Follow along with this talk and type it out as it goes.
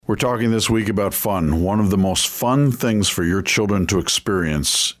We're talking this week about fun. One of the most fun things for your children to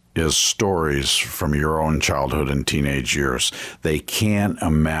experience is stories from your own childhood and teenage years. They can't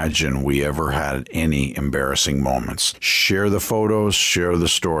imagine we ever had any embarrassing moments. Share the photos, share the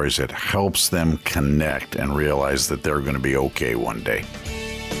stories. It helps them connect and realize that they're going to be okay one day.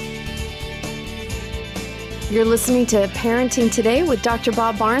 You're listening to Parenting Today with Dr.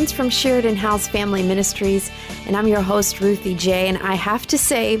 Bob Barnes from Sheridan House Family Ministries, and I'm your host, Ruthie J. And I have to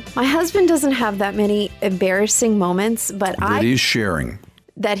say, my husband doesn't have that many embarrassing moments, but he's sharing.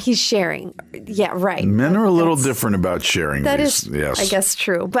 That he's sharing. Yeah, right. Men are a little different about sharing. That is, yes. I guess,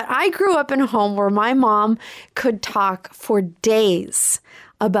 true. But I grew up in a home where my mom could talk for days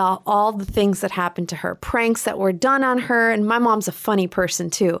about all the things that happened to her, pranks that were done on her. And my mom's a funny person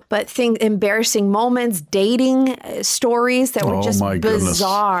too, but embarrassing moments, dating stories that were just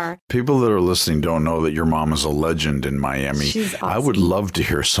bizarre. Goodness. People that are listening don't know that your mom is a legend in Miami. She's awesome. I would love to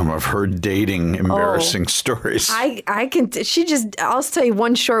hear some of her dating embarrassing stories. I can. I'll tell you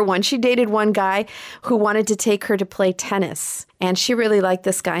one short one. She dated one guy who wanted to take her to play tennis. And she really liked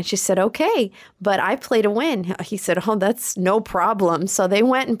this guy. And she said, okay, but I play to win. He said, oh, that's no problem. So they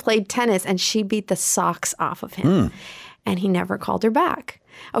went and played tennis, and she beat the socks off of him. And he never called her back.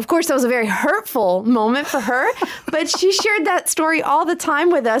 Of course, that was a very hurtful moment for her, but she shared that story all the time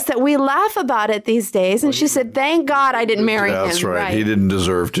with us that we laugh about it these days. And she said, thank God I didn't marry him. That's right. He didn't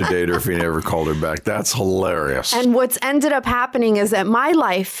deserve to date her if he never called her back. That's hilarious. And what's ended up happening is that my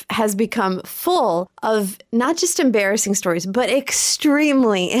life has become full of not just embarrassing stories, but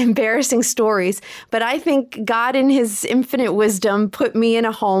extremely embarrassing stories. But I think God in his infinite wisdom put me in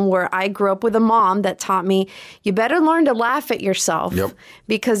a home where I grew up with a mom that taught me, you better learn to laugh at yourself. Yep.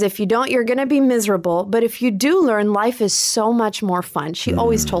 Because if you don't, you're going to be miserable. But if you do learn, life is so much more fun. She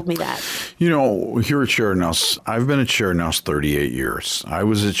always told me that. You know, here at Sheridan House, I've been at Sheridan House 38 years. I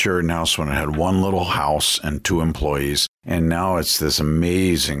was at Sheridan House when it had one little house and 2 employees. And now it's this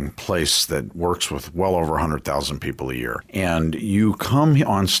amazing place that works with well over 100,000 people a year. And you come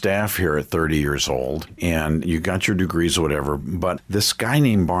on staff here at 30 years old, and you got your degrees or whatever. But this guy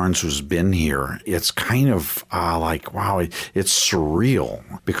named Barnes who's been here, it's kind of like, wow, it's surreal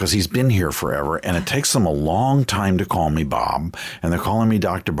because he's been here forever. And it takes them a long time to call me Bob. And they're calling me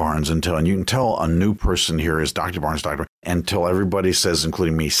Dr. Barnes and you can tell a new person here is Dr. Barnes, until everybody says,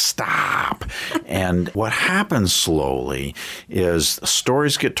 including me, stop. And what happens slowly is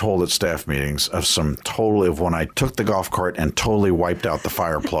stories get told at staff meetings of when I took the golf cart and totally wiped out the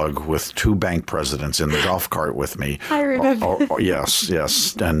fire plug with 2 bank presidents in the golf cart with me. I remember.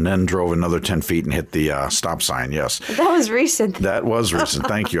 Yes. And then drove another 10 feet and hit the stop sign. Yes. That was recent. That was recent.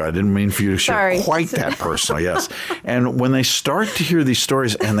 Thank you. I didn't mean for you to share quite that personal. Yes. And when they start to hear these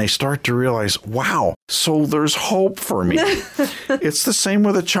stories and they start to realize, wow, so there's hope for me. It's the same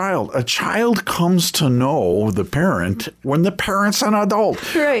with a child. A child comes to know the parent when the parent's an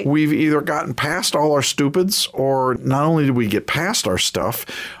adult. Right. We've either gotten past all our stupids, or not only do we get past our stuff,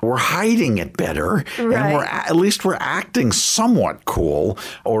 we're hiding it better. Right. And at least we're acting somewhat cool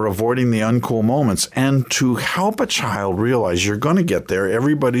or avoiding the uncool moments. And to help a child realize you're going to get there,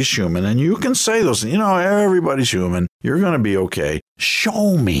 everybody's human, and you can say those, everybody's human. You're going to be okay.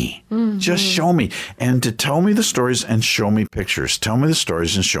 Show me. Mm-hmm. Just show me. And to tell me the stories and show me pictures. Tell me the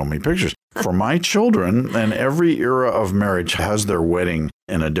stories and show me pictures. For my children, and every era of marriage has their wedding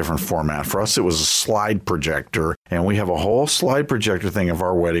in a different format. For us, it was a slide projector, and we have a whole slide projector thing of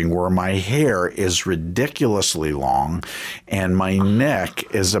our wedding where my hair is ridiculously long, and my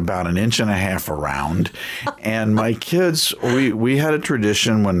neck is about 1.5 inches around. And my kids, we had a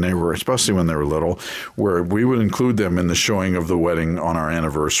tradition especially when they were little, where we would include them in the showing of the wedding on our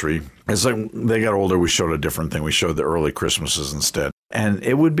anniversary. As they got older, we showed a different thing. We showed the early Christmases instead. And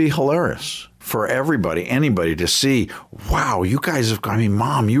it would be hilarious for anybody to see, wow, you guys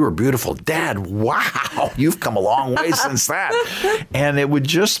Mom, you were beautiful. Dad, wow, you've come a long way since that. And it would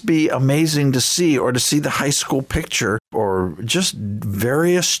just be amazing to see, or to see the high school picture, or just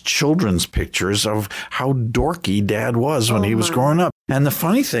various children's pictures of how dorky Dad was when he was growing up. And the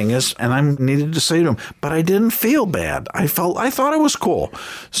funny thing is, and I needed to say to him, but I didn't feel bad. I thought it was cool.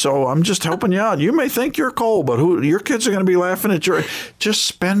 So I'm just helping you out. You may think you're cool, but your kids are going to be laughing at just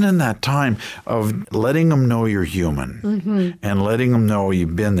spending that time of letting them know you're human, and letting them know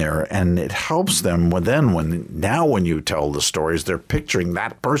you've been there. And it helps them when you tell the stories, they're picturing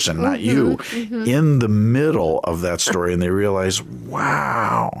that person, not you, in the middle of that story. And they realize,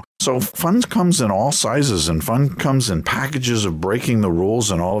 wow. So fun comes in all sizes, and fun comes in packages of breaking the rules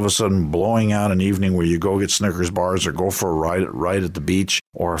and all of a sudden blowing out an evening where you go get Snickers bars or go for a ride at the beach.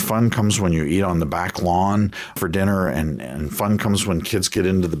 Or fun comes when you eat on the back lawn for dinner, and fun comes when kids get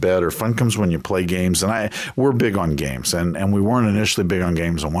into the bed, or fun comes when you play games. And we're big on games, and we weren't initially big on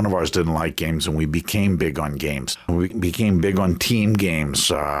games, and one of ours didn't like games, and we became big on games. We became big on team games,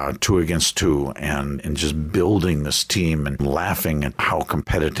 2 against 2, and just building this team and laughing at how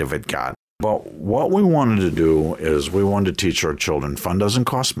competitive it got. But what we wanted to do is we wanted to teach our children fun doesn't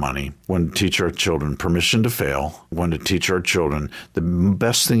cost money. We wanted to teach our children permission to fail. We wanted to teach our children the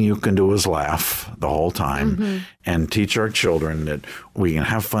best thing you can do is laugh the whole time, and teach our children that we can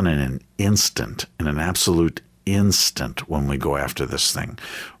have fun in an instant, in an absolute instant when we go after this thing.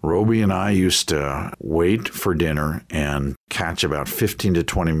 Roby and I used to wait for dinner and catch about 15 to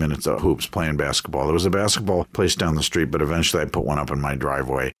 20 minutes of hoops playing basketball. There was a basketball place down the street, but eventually I put one up in my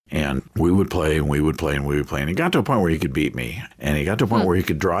driveway, and we would play and we would play and we would play. And he got to a point where he could beat me, and he got to a point where he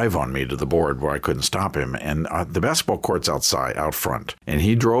could drive on me to the board where I couldn't stop him. And the basketball court's outside, out front. And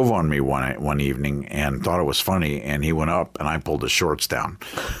he drove on me one evening and thought it was funny, and he went up and I pulled his shorts down.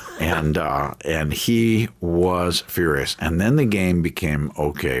 And he was furious. And then the game became,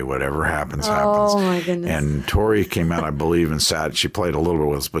 okay, whatever happens, happens. Oh, my goodness. And Tori came out, I believe, and sat. She played a little bit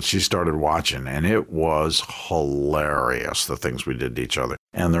with us, but she started watching. And it was hilarious, the things we did to each other.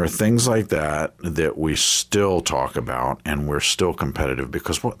 And there are things like that we still talk about, and we're still competitive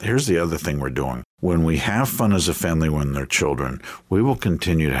because here's the other thing we're doing. When we have fun as a family when they're children, we will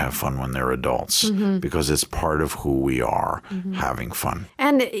continue to have fun when they're adults because it's part of who we are, having fun.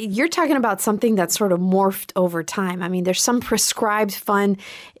 And you're talking about something that's sort of morphed over time. I mean, there's some prescribed fun.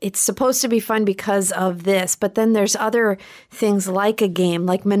 It's supposed to be fun because of this, but then there's other things like a game,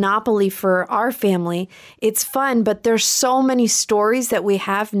 like Monopoly for our family. It's fun, but there's so many stories that we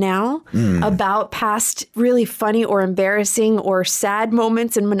have now about past really funny or embarrassing or sad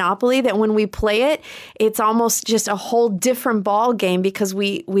moments in Monopoly that when we play it, it's almost just a whole different ball game because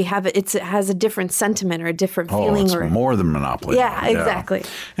we have it has a different sentiment or a different feeling. It's more than Monopoly. Yeah, exactly.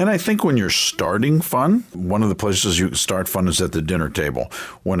 And I think when you're starting fun, one of the places you can start fun is at the dinner table.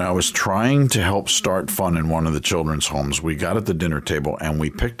 When I was trying to help start fun in one of the children's homes, we got at the dinner table and we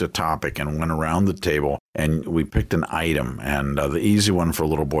picked a topic and went around the table and we picked an item. And the easy one for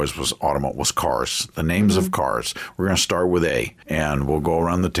little boys was cars, the names of cars. We're going to start with A, and we'll go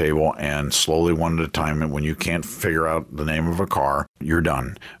around the table and slowly one at a time. And when you can't figure out the name of a car, you're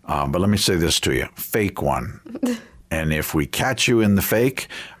done. But let me say this to you, fake one. And if we catch you in the fake,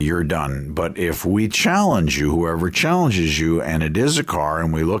 you're done. But if we challenge you, whoever challenges you, and it is a car,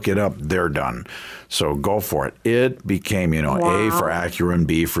 and we look it up, they're done. So go for it. It became, A for Acura and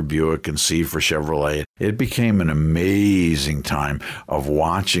B for Buick and C for Chevrolet. It became an amazing time of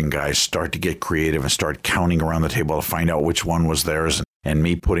watching guys start to get creative and start counting around the table to find out which one was theirs. And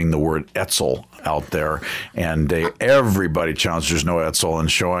me putting the word Etzel out there, and everybody challenged there's no Etzel, and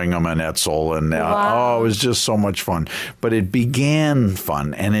showing them an Etzel, and it was just so much fun. But it began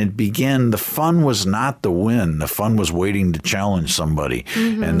fun, and the fun was not the win. The fun was waiting to challenge somebody,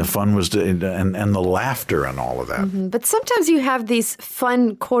 and the fun was and the laughter and all of that. But sometimes you have these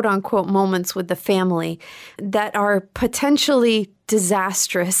fun, quote unquote, moments with the family that are potentially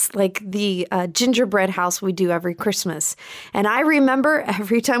disastrous, like the gingerbread house we do every Christmas. And I remember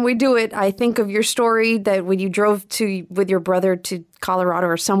every time we do it, I think of your story that when you drove with your brother to Colorado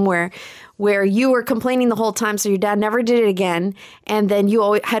or somewhere where you were complaining the whole time, so your dad never did it again, and then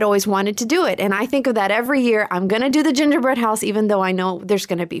you had always wanted to do it. And I think of that every year. I'm going to do the gingerbread house, even though I know there's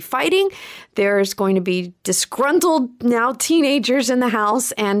going to be fighting. There's going to be disgruntled now teenagers in the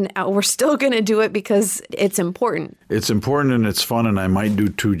house, and we're still going to do it because it's important. It's important and it's fun, and I might do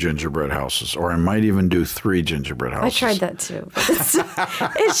 2 gingerbread houses, or I might even do 3 gingerbread houses. I tried that too.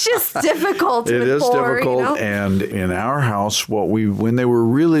 It's just difficult. It is difficult, and in our house, when they were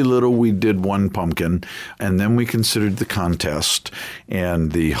really little, we did 1 pumpkin, and then we considered the contest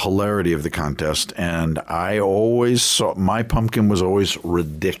and the hilarity of the contest. And I always saw my pumpkin was always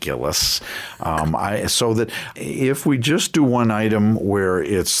ridiculous. So that if we just do 1 item where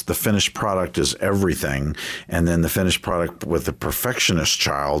it's the finished product is everything, and then the finished product with the perfectionist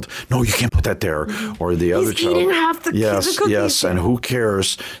child, no, you can't put that there, or the other child eating half the cookies. And who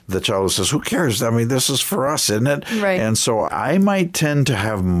cares? The child says, who cares? I mean, this is for us, isn't it? Right. And so I might might tend to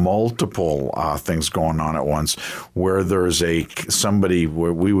have multiple things going on at once, where there's somebody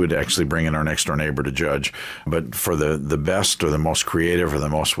where we would actually bring in our next door neighbor to judge, but for the best or the most creative or the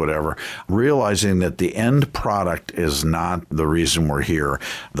most whatever, realizing that the end product is not the reason we're here.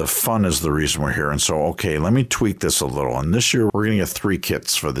 The fun is the reason we're here. And so, okay, let me tweak this a little. And this year we're going to get 3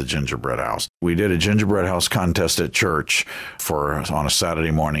 kits for the gingerbread house. We did a gingerbread house contest at church on a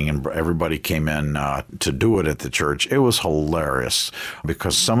Saturday morning, and everybody came in to do it at the church. It was hilarious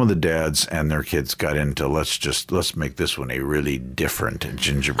because some of the dads and their kids got into let's make this one a really different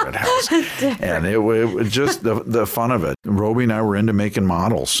gingerbread house. And it was just the fun of it. Roby and I were into making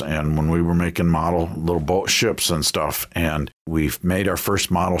models, and when we were making model little boat ships and stuff, and we made our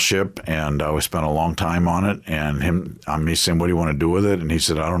first model ship, and we spent a long time on it, and me saying, what do you want to do with it? And he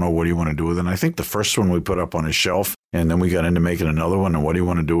said, I don't know, what do you want to do with it? And I think the first one we put up on his shelf, and then we got into making another one, and what do you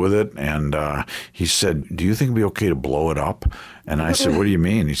want to do with it? And he said, do you think it'd be okay to blow it up? And I said, what do you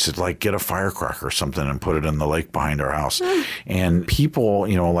mean? He said, like, get a firecracker or something and put it in the lake behind our house. And people,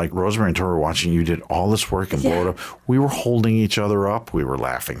 like Rosemary and Tori were watching you did all this work and blow it up. We were holding each other up. We were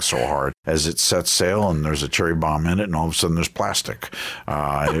laughing so hard as it set sail, and there's a cherry bomb in it, and all of a sudden there's plastic.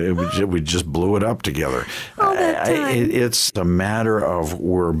 We just blew it up together. All that time. It's a matter of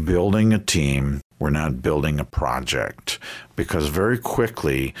we're building a team. We're not building a project, because very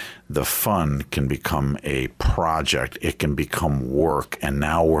quickly the fun can become a project. It can become work, and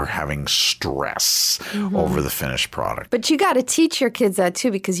now we're having stress over the finished product. But you got to teach your kids that too,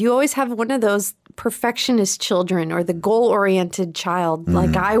 because you always have one of those perfectionist children or the goal-oriented child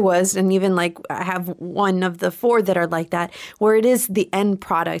like I was, and even like I have one of the 4 that are like that, where it is the end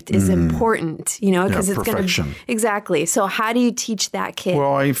product is important, because it's going to exactly. So how do you teach that kid?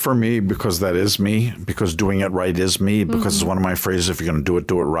 Well, for me, because that is me, because doing it right is me, because it's one of my phrases, if you're going to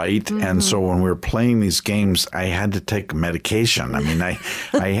do it right. And so when we were playing these games, I had to take medication. I mean, I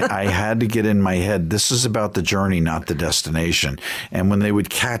had to get in my head, this is about the journey, not the destination. And when they would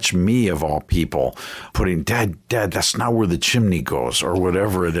catch me, of all people, putting, Dad, that's not where the chimney goes, or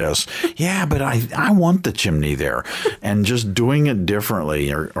whatever it is. Yeah, but I want the chimney there. And just doing it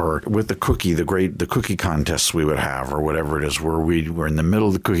differently, or with the cookie contests we would have, or whatever it is, where we were in the middle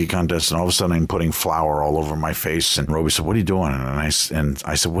of the cookie contest, and all of a sudden I'm putting flour all over my face. And Roby said, what are you doing? And I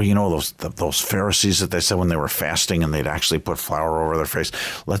said, well, those Pharisees that they said when they were fasting and they'd actually put flour over their face,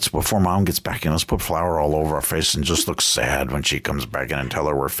 before Mom gets back in, let's put flour all over our face and just look sad when she comes back in and tell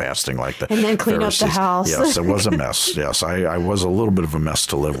her we're fasting like that. And then clean up the house. Yes, it was a mess. Yes, I was a little bit of a mess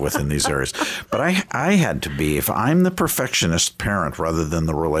to live with in these areas. But I had to be, if I'm the perfectionist parent rather than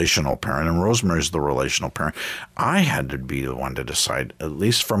the relational parent, and Rosemary's the relational parent, I had to be the one to decide, at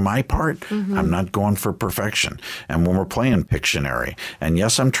least for my part, I'm not going for perfection. And when we're playing Pictionary, and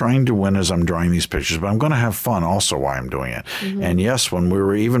yes, I'm trying to win as I'm drawing these pictures, but I'm going to have fun also while I'm doing it. And yes, when we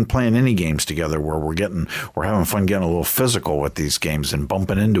were even playing any games together where we're having fun getting a little physical with these games and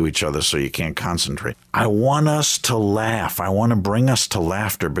bumping into each other so you can't concentrate. I want us to laugh. I want to bring us to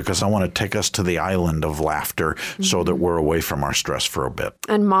laughter, because I want to take us to the island of laughter so that we're away from our stress for a bit.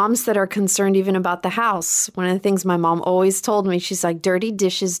 And moms that are concerned even about the house, one of the things my mom always told me, she's like, dirty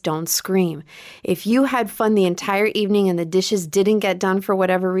dishes don't scream. If you had fun the entire evening and the dishes didn't get done for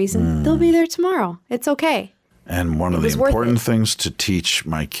whatever reason, they'll be there tomorrow. It's okay. And one of the important things to teach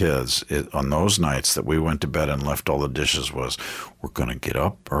my kids on those nights that we went to bed and left all the dishes was, we're going to get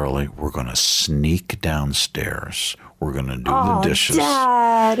up early. We're going to sneak downstairs. We're going to do the dishes.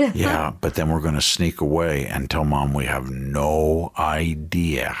 Dad. Yeah, but then we're going to sneak away and tell Mom we have no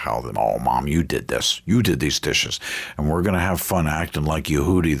idea how Mom, you did this. You did these dishes. And we're going to have fun acting like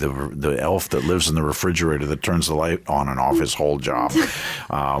Yehudi, the elf that lives in the refrigerator that turns the light on and off his whole job.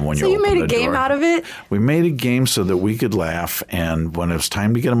 When so you made a game out of it? We made a game so that we could laugh. And when it was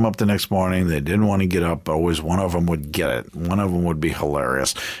time to get them up the next morning, they didn't want to get up. But always one of them would get it. One of them would be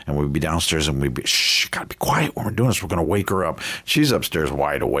hilarious. And we'd be downstairs and we'd be, shh, got to be quiet when we're doing this. We're going to wake her up. She's upstairs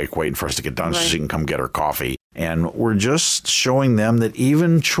wide awake waiting for us to get done so she can come get her coffee. And we're just showing them that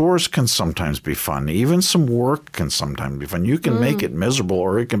even chores can sometimes be fun. Even some work can sometimes be fun. You can make it miserable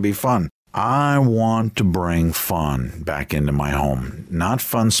or it can be fun. I want to bring fun back into my home. Not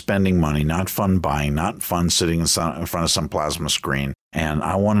fun spending money, not fun buying, not fun sitting in front of some plasma screen. And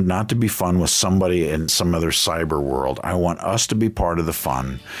I want it not to be fun with somebody in some other cyber world. I want us to be part of the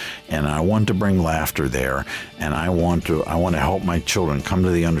fun, and I want to bring laughter there. And I want to help my children come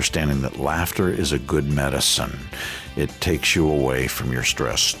to the understanding that laughter is a good medicine. It takes you away from your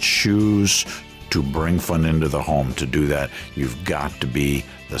stress. Choose to bring fun into the home. To do that, you've got to be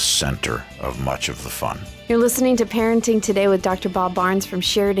the center of much of the fun. You're listening to Parenting Today with Dr. Bob Barnes from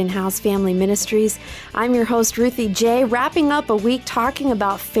Sheridan House Family Ministries. I'm your host, Ruthie J., wrapping up a week talking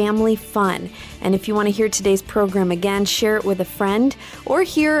about family fun. And if you want to hear today's program again, share it with a friend, or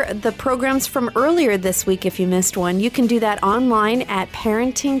hear the programs from earlier this week if you missed one, you can do that online at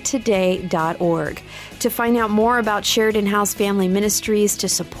parentâ.org. To find out more about Sheridan House Family Ministries, to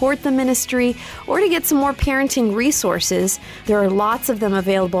support the ministry, or to get some more parenting resources, there are lots of them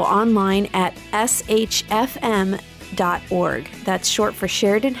available online at shfm.org. That's short for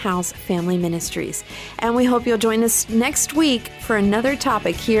Sheridan House Family Ministries. And we hope you'll join us next week for another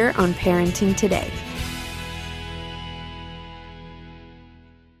topic here on Parenting Today.